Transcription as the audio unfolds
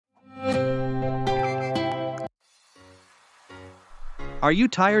Are you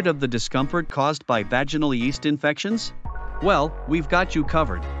tired of the discomfort caused by vaginal yeast infections? Well, we've got you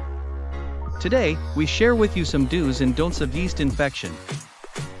covered. Today, we share with you some do's and don'ts of yeast infection.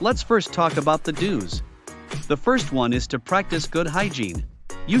 Let's first talk about the do's. The first one is to practice good hygiene.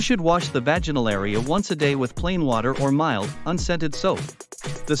 You should wash the vaginal area once a day with plain water or mild, unscented soap.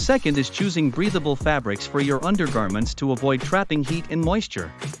 The second is choosing breathable fabrics for your undergarments to avoid trapping heat and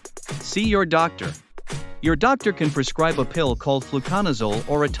moisture. See your doctor. Your doctor can prescribe a pill called fluconazole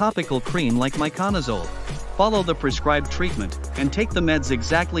or a topical cream like miconazole. Follow the prescribed treatment and take the meds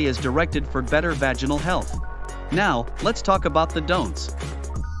exactly as directed for better vaginal health. Now, let's talk about the don'ts.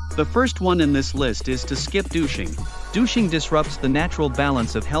 The first one in this list is to skip douching. Douching disrupts the natural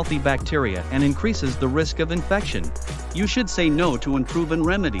balance of healthy bacteria and increases the risk of infection. You should say no to unproven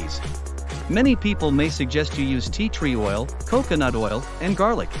remedies. Many people may suggest you use tea tree oil, coconut oil, and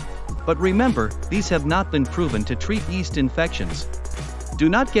garlic. But remember, these have not been proven to treat yeast infections. Do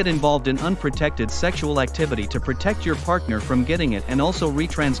not get involved in unprotected sexual activity to protect your partner from getting it and also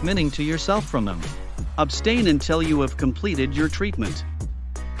retransmitting to yourself from them. Abstain until you have completed your treatment.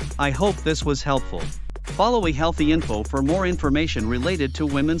 I hope this was helpful. Follow a Healthy Info for more information related to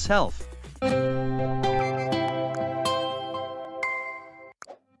women's health.